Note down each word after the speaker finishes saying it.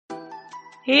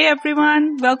Hey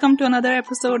everyone, welcome to another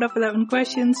episode of 11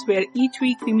 Questions where each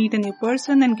week we meet a new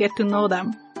person and get to know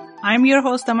them. I'm your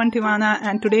host Aman Tivana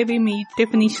and today we meet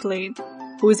Tiffany Slade,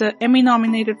 who is an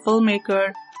Emmy-nominated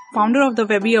filmmaker, founder of the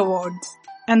Webby Awards,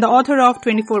 and the author of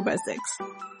 24 by 6.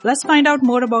 Let's find out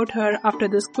more about her after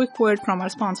this quick word from our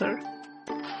sponsor.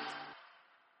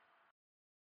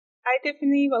 Hi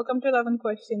Tiffany, welcome to 11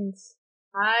 Questions.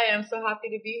 Hi, I'm so happy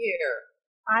to be here.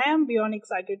 I am beyond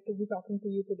excited to be talking to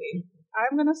you today.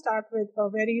 I'm going to start with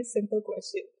a very simple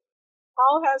question.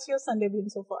 How has your Sunday been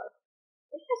so far?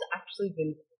 It has actually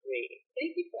been great.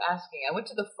 Thank you for asking. I went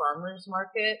to the farmer's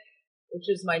market, which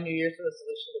is my New Year's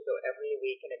resolution to go every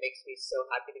week, and it makes me so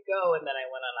happy to go. And then I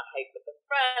went on a hike with a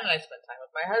friend, and I spent time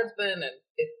with my husband, and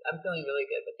I'm feeling really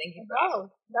good. But thank you for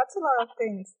asking. Wow, that's a lot of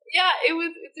things. Yeah,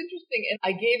 it's interesting. And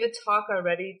I gave a talk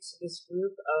already to this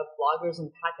group of bloggers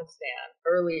in Pakistan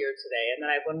earlier today, and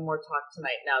then I have one more talk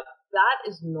tonight. Now, that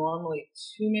is normally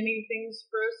too many things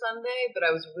for a Sunday, but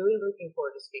I was really looking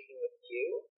forward to speaking with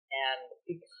you. And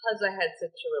because I had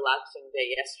such a relaxing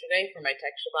day yesterday for my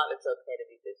tech Shabbat, it's okay to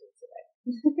be busy today.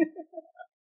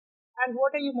 And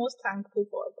what are you most thankful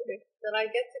for today? That I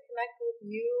get to connect with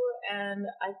you, and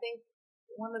I think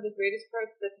one of the greatest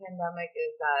parts of the pandemic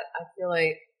is that I feel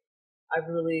like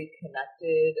I've really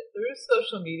connected through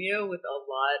social media with a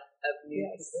lot of new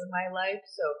people in my life.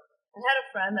 So I had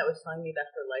a friend that was telling me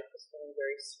that her life was feeling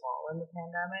very small in the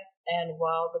pandemic. And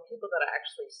while the people that I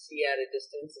actually see at a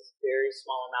distance is a very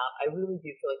small amount, I really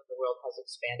do feel like the world has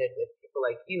expanded with people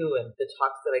like you and the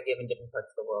talks that I give in different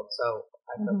parts of the world. So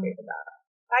I feel great with that.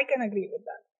 I can agree with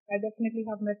that. I definitely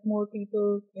have met more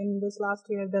people in this last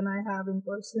year than I have in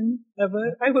person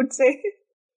ever, I would say.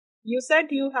 You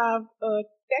said you have a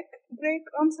tech break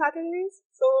on Saturdays.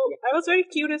 So I was very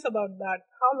curious about that.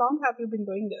 How long have you been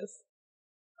doing this?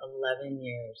 11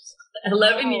 years.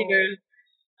 11 years.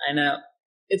 I know.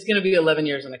 It's going to be 11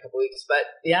 years in a couple weeks. But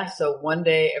yeah, so one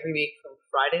day every week from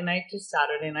Friday night to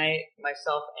Saturday night,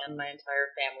 myself and my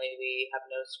entire family, we have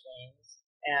no screens.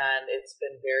 And it's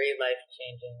been very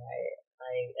life-changing.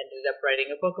 I ended up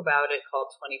writing a book about it called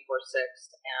 24/6,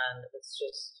 and it's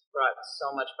just brought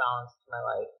so much balance to my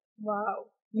life.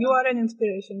 Wow. You are an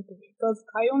inspiration to me because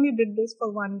I only did this for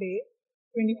one day,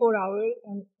 24 hours,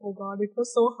 and oh God, it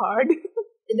was so hard.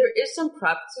 There is some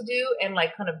prep to do and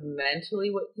like kind of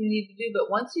mentally what you need to do, but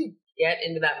once you get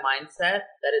into that mindset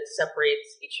that it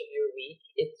separates each of your week,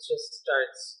 it just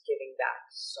starts giving back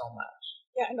so much.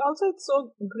 Yeah, and also it's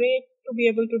so great to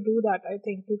be able to do that, I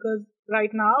think, because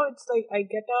right now it's like I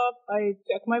get up, I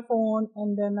check my phone,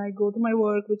 and then I go to my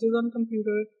work, which is on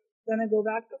computer, then I go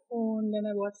back to phone, then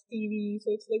I watch TV,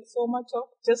 so it's like so much of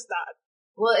just that.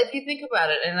 Well, if you think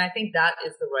about it, and I think that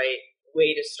is the right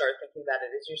way to start thinking about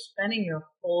it, is you're spending your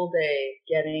whole day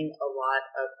getting a lot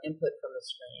of input from the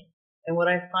screen. And what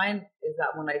I find is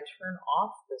that when I turn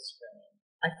off the screen,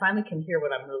 I finally can hear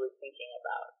what I'm really thinking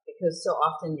about. Because so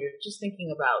often you're just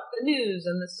thinking about the news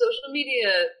and the social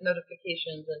media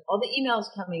notifications and all the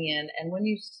emails coming in. And when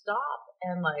you stop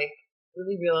and like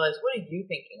really realize, what are you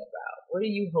thinking about? What are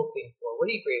you hoping for?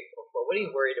 What are you grateful for? What are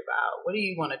you worried about? What do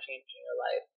you want to change in your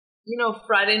life? You know,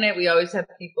 Friday night we always have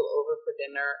people over for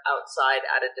dinner outside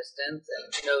at a distance and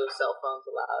no cell phones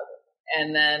allowed.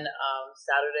 And then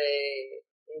Saturday,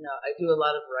 you know, I do a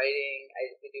lot of writing.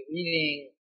 We do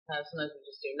reading. Sometimes we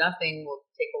just do nothing. We'll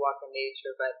take a walk in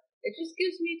nature, but it just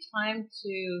gives me time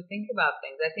to think about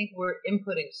things. I think we're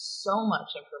inputting so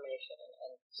much information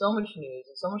and so much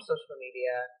news and so much social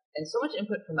media and so much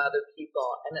input from other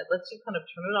people, and it lets you kind of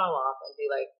turn it all off and be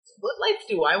like, what life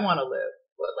do I want to live?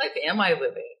 What life am I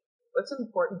living? What's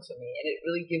important to me? And it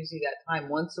really gives you that time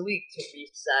once a week to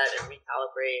reset and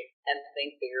recalibrate and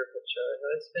think bigger picture. So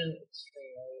it's been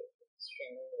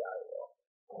extremely valuable.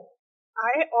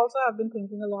 I also have been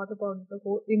thinking a lot about the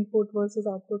whole input versus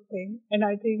output thing, and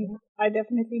I think I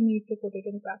definitely need to put it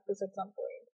in practice at some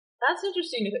point. That's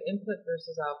interesting, input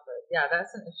versus output. Yeah, that's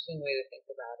an interesting way to think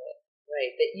about it.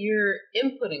 Right, that you're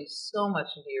inputting so much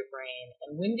into your brain,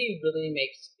 and when do you really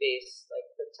make space, like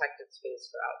protected space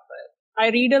for output?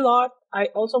 I read a lot. I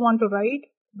also want to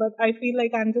write, but I feel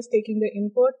like I'm just taking the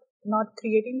input, not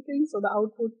creating things, so the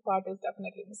output part is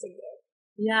definitely missing there.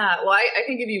 Yeah, well, I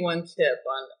can give you one tip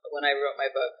on when I wrote my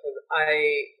book, because I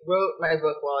wrote my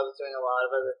book while I was doing a lot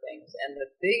of other things, and the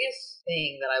biggest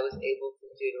thing that I was able to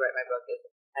do to write my book is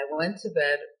I went to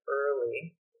bed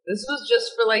early. This was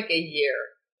just for like a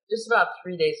year, just about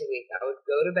 3 days a week. I would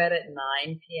go to bed at 9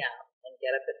 p.m. and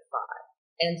get up at 5.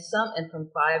 And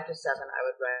from 5 to 7 I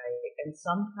would write, and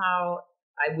somehow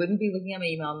I wouldn't be looking at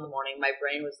my email in the morning. My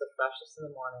brain was the freshest in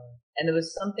the morning, and there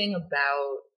was something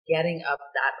about getting up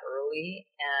that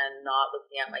early and not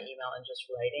looking at my email and just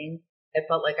writing, I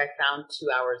felt like I found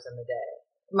 2 hours in the day.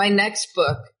 My next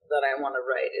book that I want to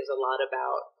write is a lot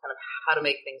about kind of how to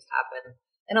make things happen.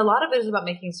 And a lot of it is about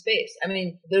making space. I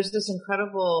mean, there's this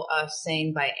incredible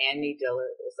saying by Annie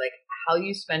Dillard. It's like, how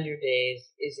you spend your days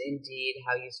is indeed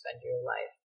how you spend your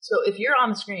life. So if you're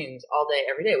on screens all day,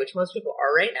 every day, which most people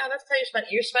are right now, that's how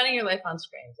you're spending your life on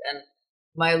screens. And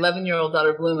my 11-year-old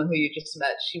daughter, Blooma, who you just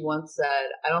met, she once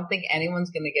said, I don't think anyone's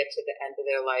going to get to the end of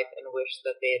their life and wish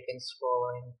that they had been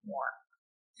scrolling more.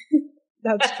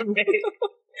 That's true.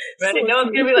 Right? So no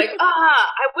one's going to be like,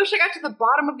 I wish I got to the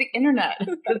bottom of the internet.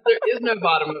 Because there is no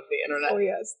bottom of the internet. Oh,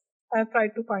 yes. I've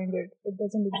tried to find it. It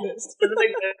doesn't exist.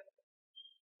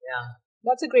 Yeah.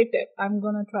 That's a great tip. I'm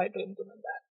going to try to implement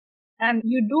that. And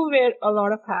you do wear a lot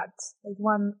of hats. Like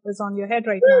one is on your head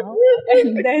right now.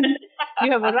 And then you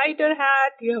have a writer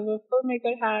hat, you have a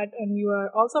filmmaker hat, and you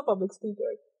are also a public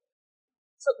speaker.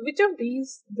 So which of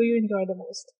these do you enjoy the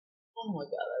most? Oh my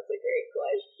God, that's a great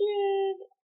question.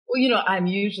 Well, I'm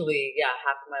usually,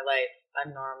 half of my life,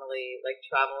 I'm normally like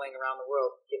traveling around the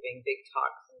world, giving big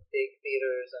talks in big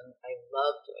theaters, and I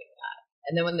love doing that.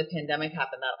 And then when the pandemic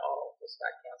happened, that all just got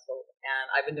canceled. And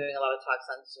I've been doing a lot of talks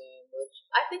on Zoom, which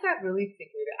I think I've really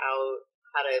figured out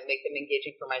how to make them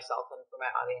engaging for myself and for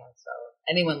my audience. So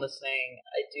anyone listening,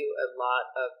 I do a lot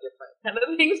of different kind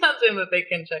of things on Zoom that they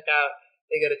can check out.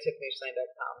 They go to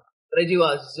tiffanyschlein.com. But I do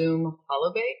a Zoom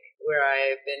holobake where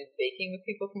I've been baking with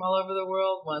people from all over the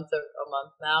world once a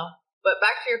month now. But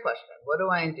back to your question, what do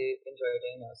I enjoy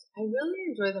doing most? I really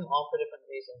enjoy them all for different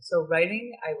reasons. So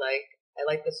writing, I like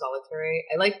the solitary.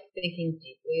 I like thinking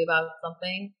deeply about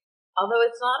something, although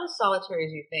it's not as solitary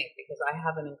as you think, because I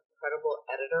have an incredible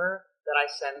editor that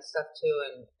I send stuff to,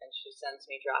 and she sends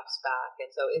me drafts back. And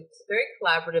so it's very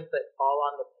collaborative, but all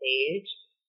on the page.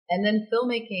 And then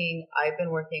filmmaking, I've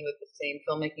been working with the same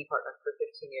filmmaking partner for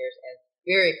 15 years, and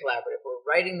very collaborative. We're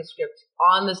writing the script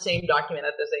on the same document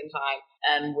at the same time,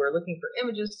 and we're looking for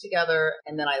images together.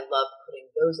 And then I love putting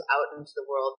those out into the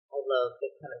world. I love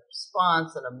the kind of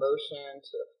response and emotion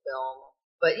to a film.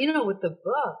 But, with the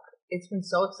book, it's been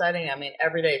so exciting. I mean,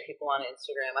 every day people on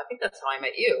Instagram, I think that's how I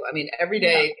met you. I mean, every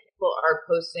day people are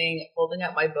posting, holding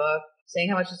up my book, saying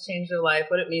how much it's changed their life,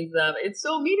 what it means to them. It's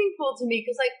so meaningful to me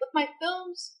because, like, with my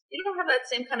films, you don't have that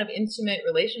same kind of intimate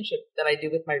relationship that I do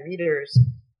with my readers.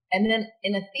 And then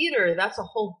in a theater, that's a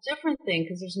whole different thing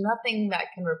because there's nothing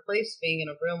that can replace being in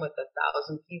a room with 1,000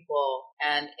 people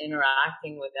and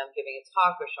interacting with them, giving a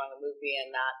talk or showing a movie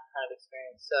and that kind of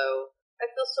experience. So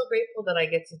I feel so grateful that I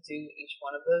get to do each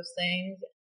one of those things.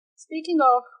 Speaking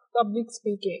of public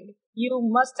speaking, you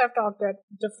must have talked at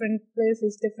different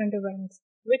places, different events.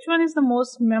 Which one is the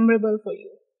most memorable for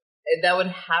you? That would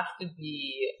have to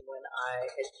be when I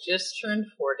had just turned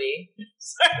 40.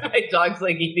 Sorry, my dog's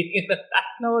like eating in the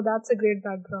back. No, that's a great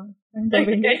background. I'm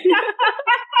loving it.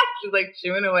 She's like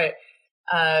chewing away.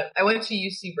 I went to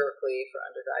UC Berkeley for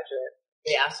undergraduate.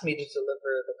 They asked me to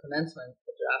deliver the commencement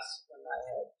address when I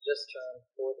had just turned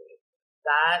 40.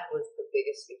 That was the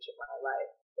biggest speech of my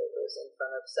life. It was in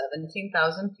front of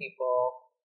 17,000 people.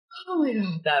 Oh my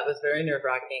God, that was very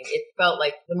nerve-wracking. It felt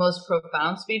like the most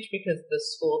profound speech because the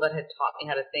school that had taught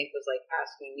me how to think was like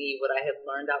asking me what I had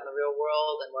learned out in the real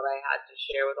world and what I had to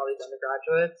share with all these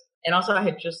undergraduates. And also I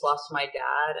had just lost my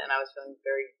dad and I was feeling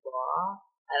very raw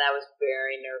and I was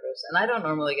very nervous. And I don't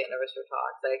normally get nervous for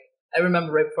talks. Like I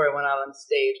remember right before I went out on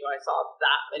stage when I saw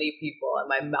that many people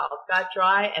and my mouth got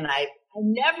dry and I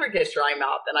never get dry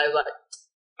mouth. And I was like,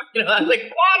 I was like,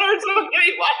 water, someone give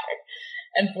me water.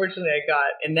 Unfortunately, I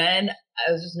got. And then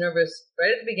I was just nervous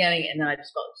right at the beginning, and then I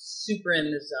just felt super in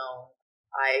the zone.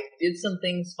 I did some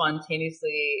things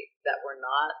spontaneously that were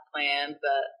not planned,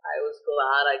 but I was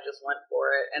glad I just went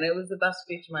for it. And it was the best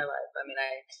speech of my life. I mean,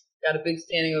 I got a big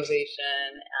standing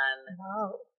ovation, and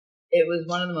it was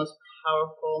one of the most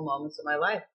powerful moments of my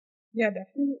life. Yeah,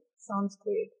 definitely sounds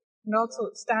great. And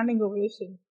also, standing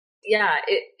ovation. Yeah,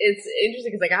 it's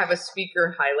interesting because like I have a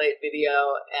speaker highlight video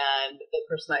and the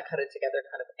person that cut it together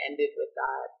kind of ended with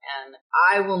that. And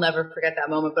I will never forget that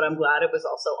moment, but I'm glad it was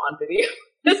also on video.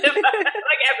 If I'm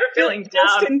like ever feeling down,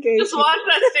 just in case. Just watch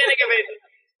that standing ovation.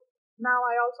 Now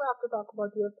I also have to talk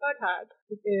about your third hat,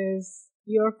 which is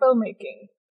your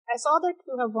filmmaking. I saw that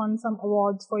you have won some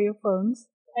awards for your films.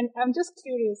 And I'm just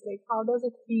curious, like, how does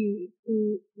it feel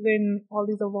to win all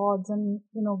these awards and,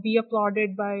 be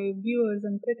applauded by viewers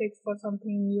and critics for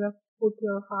something you have put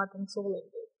your heart and soul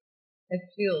into? It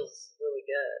feels really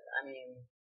good. I mean,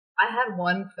 I had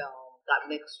one film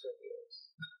got mixed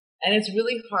reviews. And it's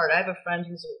really hard. I have a friend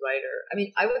who's a writer. I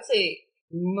mean, I would say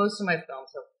most of my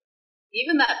films have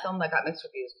Even that film that got mixed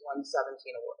reviews won 17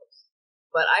 awards.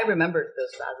 But I remembered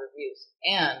those bad reviews,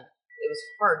 and it was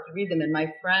hard to read them. And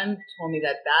my friend told me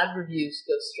that bad reviews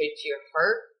go straight to your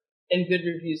heart, and good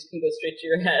reviews can go straight to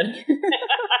your head.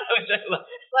 Which I love.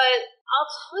 But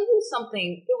I'll tell you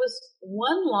something. There was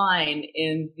one line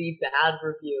in the bad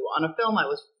review on a film I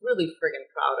was really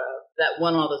friggin' proud of that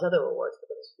won all those other awards.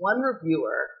 But there was one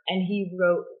reviewer, and he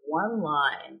wrote one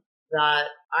line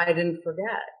that I didn't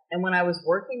forget. And when I was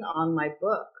working on my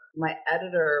book, my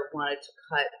editor wanted to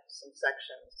cut some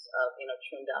sections of,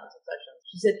 trim down some sections.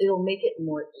 She said, it'll make it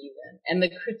more even. And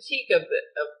the critique of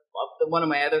one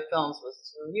of my other films was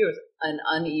reviewers, an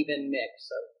uneven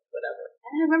mix of whatever.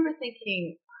 And I remember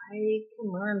thinking, I can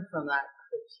learn from that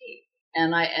critique.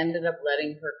 And I ended up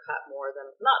letting her cut more than,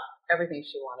 not everything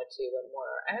she wanted to, but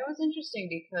more. And it was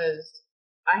interesting because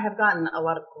I have gotten a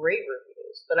lot of great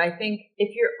reviews, but I think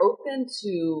if you're open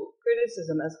to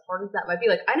criticism, as hard as that might be,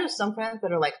 like, I know some fans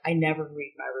that are like, I never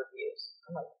read my reviews.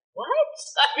 I'm like, what?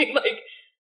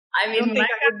 I don't think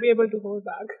I would be able to hold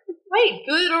back. Right,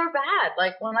 good or bad.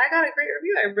 Like, when I got a great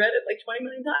review, I read it like 20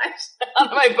 million times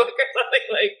on my book or something.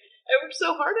 Like, I worked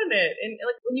so hard on it. And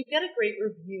like, when you get a great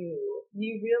review,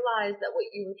 you realize that what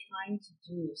you were trying to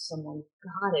do, someone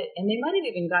got it. And they might have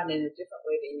even gotten it in a different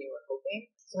way than you were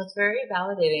hoping. So it's very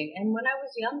validating. And when I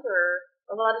was younger,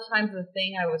 a lot of times the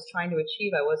thing I was trying to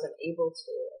achieve, I wasn't able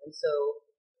to. And so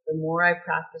the more I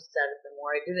practiced at it, the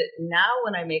more I did it. Now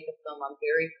when I make a film, I'm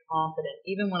very confident,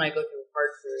 even when I go through a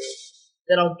hard period,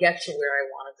 that I'll get to where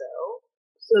I want to go.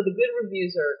 So the good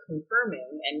reviews are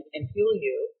confirming and fuel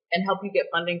you and help you get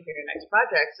funding for your next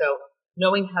project. So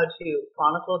knowing how to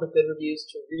chronicle the good reviews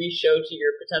to re-show to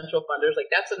your potential funders, like,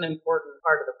 that's an important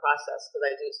part of the process, because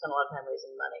I do spend a lot of time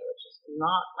raising money, which is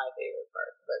not my favorite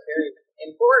part, but very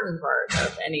important part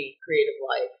of any creative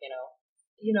life,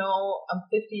 I'm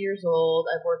 50 years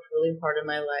old. I've worked really hard in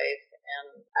my life,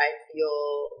 and I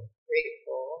feel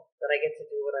grateful that I get to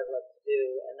do what I love to do,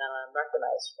 and that I'm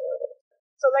recognized for it.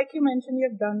 So like you mentioned,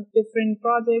 you've done different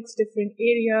projects, different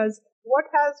areas.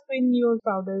 What has been your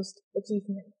proudest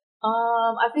achievement?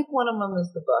 I think one of them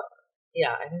is the book.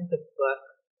 Yeah, I think the book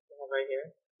I have right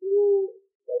here. Ooh,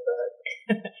 the book.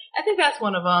 I think that's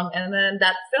one of them. And then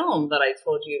that film that I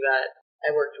told you that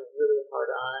I worked really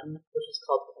hard on, which is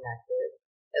called Connected.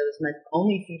 It was my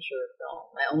only feature film,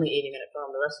 my only 80-minute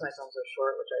film. The rest of my films are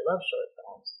short, which I love short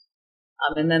films.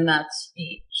 And then that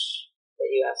speech that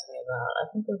you asked me about,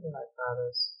 I think those are my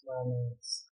proudest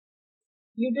moments.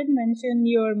 You did mention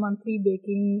your monthly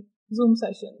baking Zoom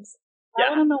sessions. Yeah.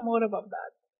 I want to know more about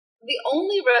that. The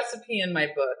only recipe in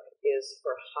my book is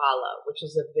for challah, which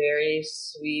is a very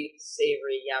sweet,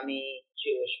 savory, yummy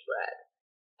Jewish bread.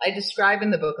 I describe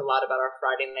in the book a lot about our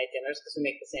Friday night dinners, because we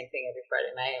make the same thing every Friday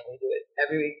night, and we do it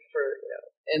every week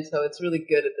and so it's really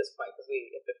good at this point because we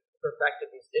have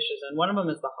perfected these dishes, and one of them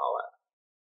is the challah.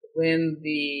 When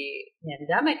the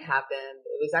pandemic happened,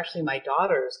 it was actually my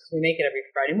daughters, because we make it every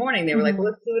Friday morning. They were like,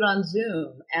 well, let's do it on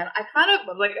Zoom. And I kind of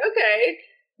was like, okay,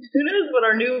 who knows what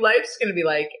our new life's going to be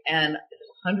like. And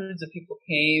hundreds of people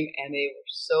came, and they were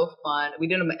so fun. We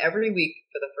did them every week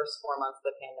for the first 4 months of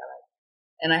the pandemic.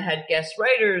 And I had guest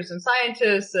writers and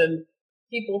scientists and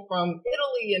people from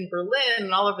Italy and Berlin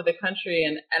and all over the country.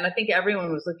 And I think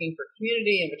everyone was looking for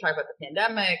community, and we talked about the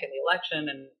pandemic and the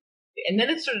election, and then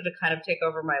it started to kind of take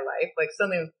over my life. Like,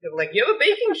 suddenly people were like, you have a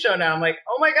baking show now. I'm like,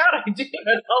 oh my God, I do.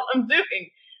 That's all I'm doing.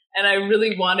 And I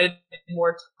really wanted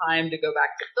more time to go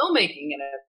back to filmmaking.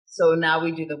 So now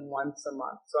we do them once a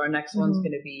month. So our next one's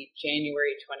going to be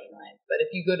January 29th. But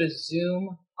if you go to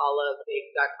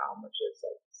zoomchallahbake.com, which is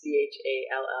like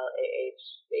CHALLAH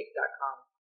bake.com,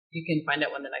 you can find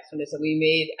out when the next one is. And we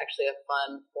made actually a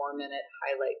fun 4-minute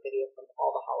highlight video from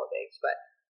all the challah bakes. But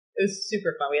it was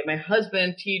super fun. We had my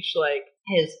husband teach like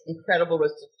his incredible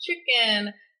roasted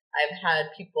chicken. I've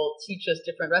had people teach us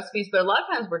different recipes, but a lot of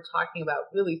times we're talking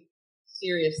about really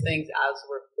serious things as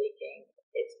we're baking.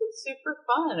 It's been super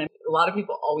fun. And a lot of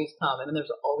people always come, and then there's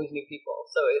always new people.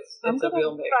 So it's a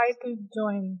real mix. I'm going to try to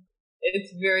join.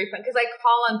 It's very fun because I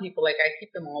call on people. Like, I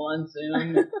keep them all on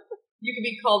Zoom. You can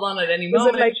be called on at any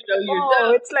moment. Like,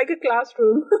 it's like a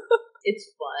classroom. It's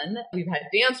fun. We've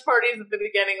had dance parties at the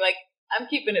beginning. Like, I'm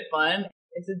keeping it fun.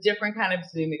 It's a different kind of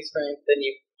Zoom experience than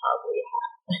you probably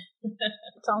have.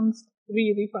 It sounds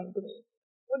really fun to me.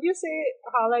 Would you say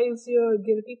challah is your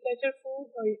guilty pleasure food,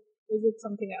 or is it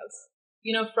something else?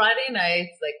 Friday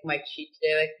nights, like my cheat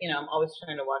day, like, I'm always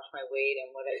trying to watch my weight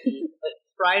and what I eat. But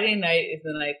Friday night is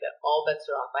the night that all bets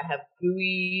are off. I have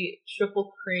gooey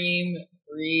triple cream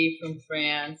brie from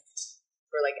France.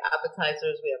 For like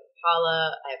appetizers, we have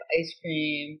challah. I have ice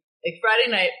cream. Like Friday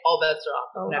night, all bets are off.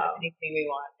 Oh, We can have wow. anything we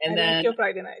want. I like your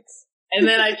Friday nights. And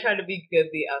then I try to be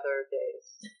good the other days.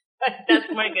 That's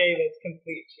my day that's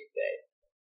complete cheat day.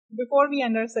 Before we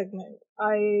end our segment,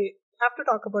 I have to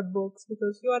talk about books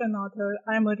because you are an author,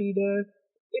 I'm a reader.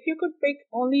 If you could pick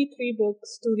only 3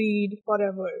 books to read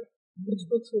forever, which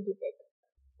books would you pick?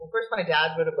 Well, first, my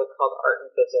dad wrote a book called Art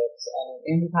and Physics,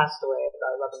 and he passed away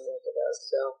about 11 years ago.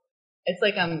 So it's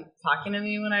like I'm talking to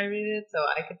me when I read it, so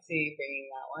I could see bringing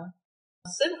that one.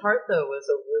 Sid Hart, though, was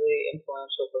a really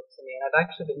influential book to me, and I've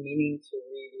actually been meaning to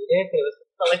reread it. It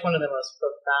felt like one of the most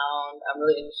profound. I'm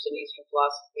really interested in Eastern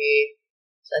philosophy,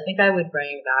 so I think I would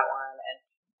bring that one. And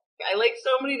I like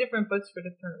so many different books for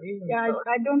different reasons. Yeah,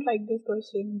 I don't like this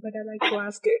question, but I like to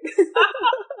ask it.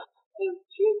 It's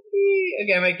tricky.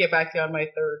 Okay, I might get back to you on my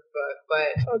third book, but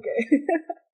okay.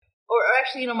 Or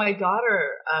actually, my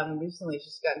daughter recently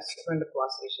she's gotten super into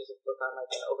philosophy. She has a book on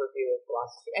like an overview of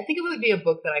philosophy. I think it would be a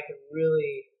book that I could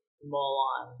really mull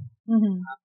on. Mm-hmm.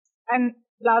 And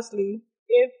lastly,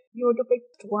 if you were to pick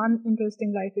one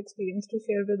interesting life experience to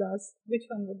share with us, which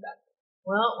one would that be?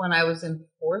 Well, when I was in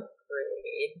 4th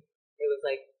grade, it was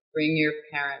like bring your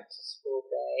parent to school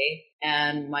day,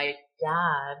 and my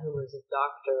dad, who was a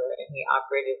doctor and he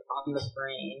operated on the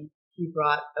brain, he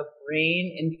brought a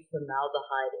brain in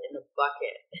formaldehyde in a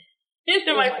bucket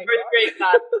into my 4th grade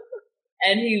class.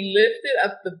 And he lifted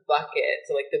up the bucket,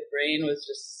 so like the brain was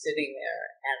just sitting there.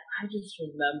 And I just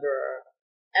remember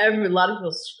a lot of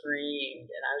people screamed,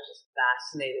 and I was just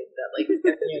fascinated that like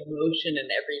every emotion and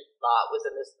every thought was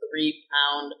in this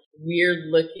 3-pound,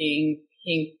 weird-looking,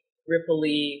 pink,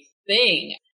 ripply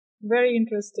thing. Very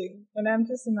interesting. And I'm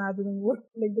just imagining what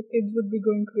like the kids would be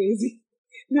going crazy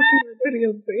looking at the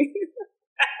real brain.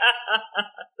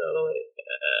 Totally.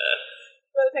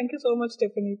 Well, thank you so much,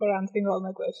 Tiffany, for answering all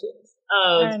my questions.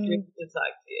 Oh, it's great to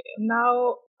talk to you.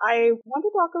 Now, I want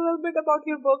to talk a little bit about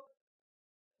your book.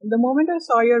 The moment I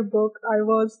saw your book, I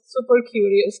was super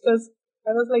curious because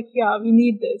I was like, yeah, we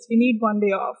need this. We need one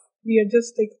day off. We are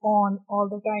just like on all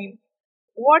the time.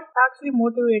 What actually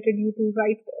motivated you to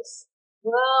write this?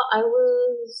 Well, I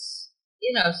was,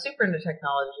 super into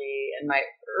technology, and my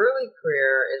early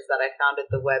career is that I founded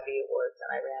the Webby Awards,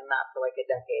 and I ran that for like a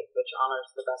decade, which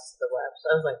honors the best of the web. So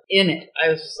I was like in it.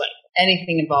 I was just like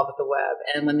anything involved with the web.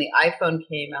 And when the iPhone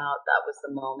came out, that was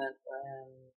the moment when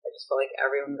I just felt like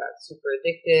everyone got super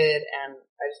addicted, and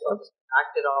I just felt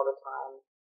distracted all the time.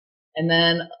 And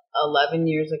then 11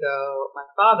 years ago, my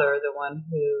father, the one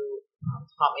who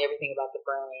taught me everything about the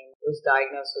brain, was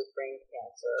diagnosed with brain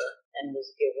cancer and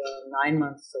was given 9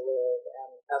 months to live.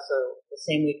 And also the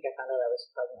same week I found out I was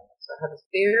pregnant. So I had this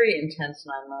very intense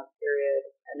 9-month period.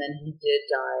 And then he did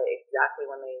die exactly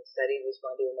when they said he was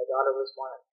going to, and my daughter was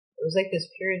born. It was like this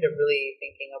period of really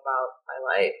thinking about my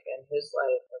life and his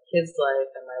life, my kid's life,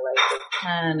 and my life at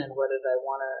 10, and what did I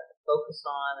want to focus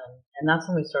on, and that's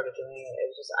when we started doing it. It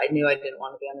was just, I knew I didn't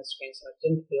want to be on the screen, so it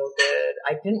didn't feel good.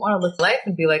 I didn't want to look at life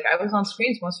and be like, I was on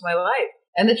screens most of my life.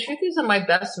 And the truth is that my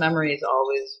best memories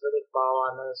always really fall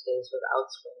on those days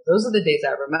without screens. Those are the days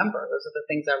I remember. Those are the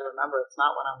things I remember. It's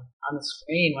not when I'm on the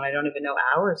screen, when I don't even know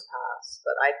hours pass.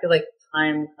 But I feel like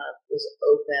time kind of is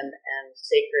open and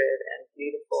sacred and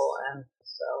beautiful. And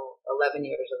so 11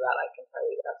 years of that, I can tell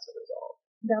you that's the result.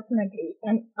 Definitely.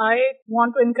 And I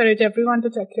want to encourage everyone to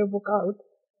check your book out.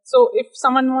 So if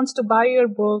someone wants to buy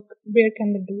your book, where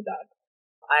can they do that?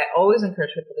 I always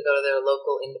encourage people to go to their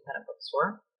local independent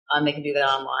bookstore. They can do that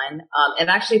online. And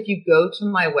actually, if you go to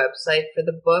my website for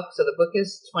the book, so the book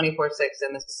is 24/6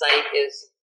 and the site is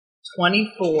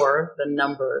 24, the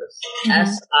numbers,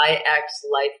 SIXlife.com.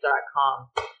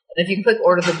 And if you click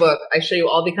order the book, I show you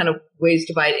all the kind of ways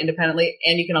to buy it independently,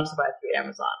 and you can also buy it through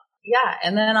Amazon. Yeah,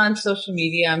 and then on social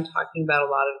media, I'm talking about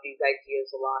a lot of these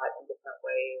ideas a lot in different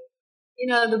ways.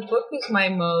 The book is my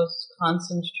most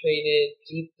concentrated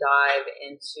deep dive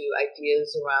into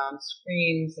ideas around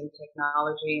screens and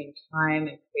technology and time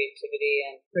and creativity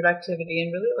and productivity and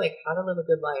really like how to live a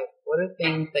good life. What are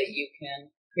things that you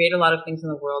can create a lot of things in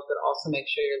the world, but also make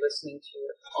sure you're listening to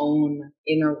your own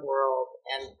inner world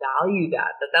and value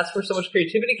that's where so much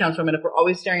creativity comes from. And if we're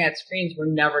always staring at screens,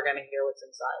 we're never going to hear what's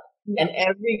inside. And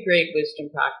every great wisdom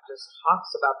practice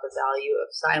talks about the value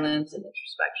of silence and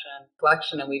introspection,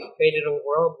 reflection, and we've created a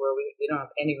world where we don't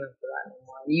have any room for that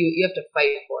anymore. And you have to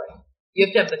fight for it. You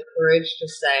have to have the courage to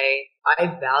say, I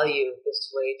value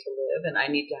this way to live, and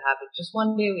I need to have it just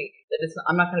one day a week.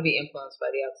 I'm not going to be influenced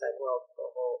by the outside world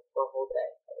for a whole day.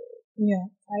 Yeah,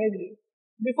 I agree.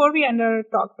 Before we end our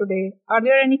talk today, are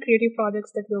there any creative projects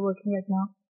that you're working right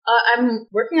now? I'm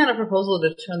working on a proposal to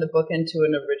turn the book into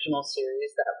an original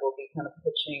series that will be kind of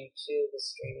pitching to the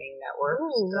streaming networks.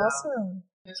 Oh, awesome.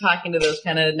 Talking to those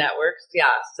kind of networks.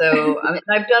 Yeah. So, I mean,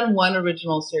 I've done one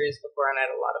original series before and I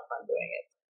had a lot of fun doing it.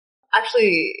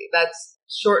 Actually, that's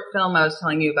short film I was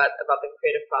telling you about the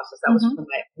creative process. That was from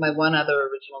my one other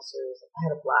original series. I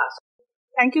had a blast.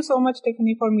 Thank you so much,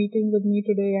 Tiffany, for meeting with me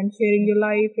today and sharing your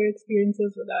life, your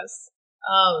experiences with us.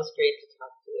 Oh, it was great to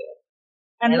talk to you.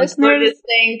 And listeners,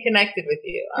 staying connected with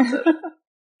you.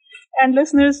 And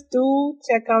listeners, do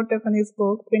check out Tiffany's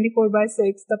book,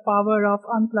 24/6, The Power of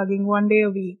Unplugging, one day a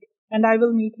week. And I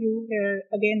will meet you here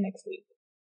again next week.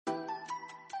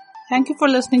 Thank you for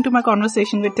listening to my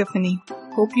conversation with Tiffany.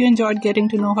 Hope you enjoyed getting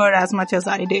to know her as much as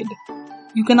I did.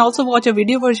 You can also watch a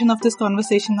video version of this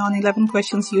conversation on 11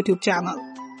 Questions YouTube channel.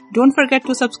 Don't forget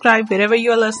to subscribe wherever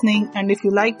you are listening, and if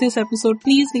you like this episode,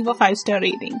 please leave a 5-star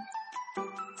rating.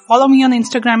 Follow me on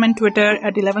Instagram and Twitter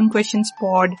at 11 Questions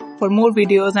Pod for more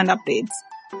videos and updates.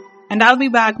 And I'll be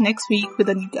back next week with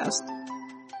a new guest.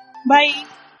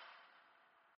 Bye!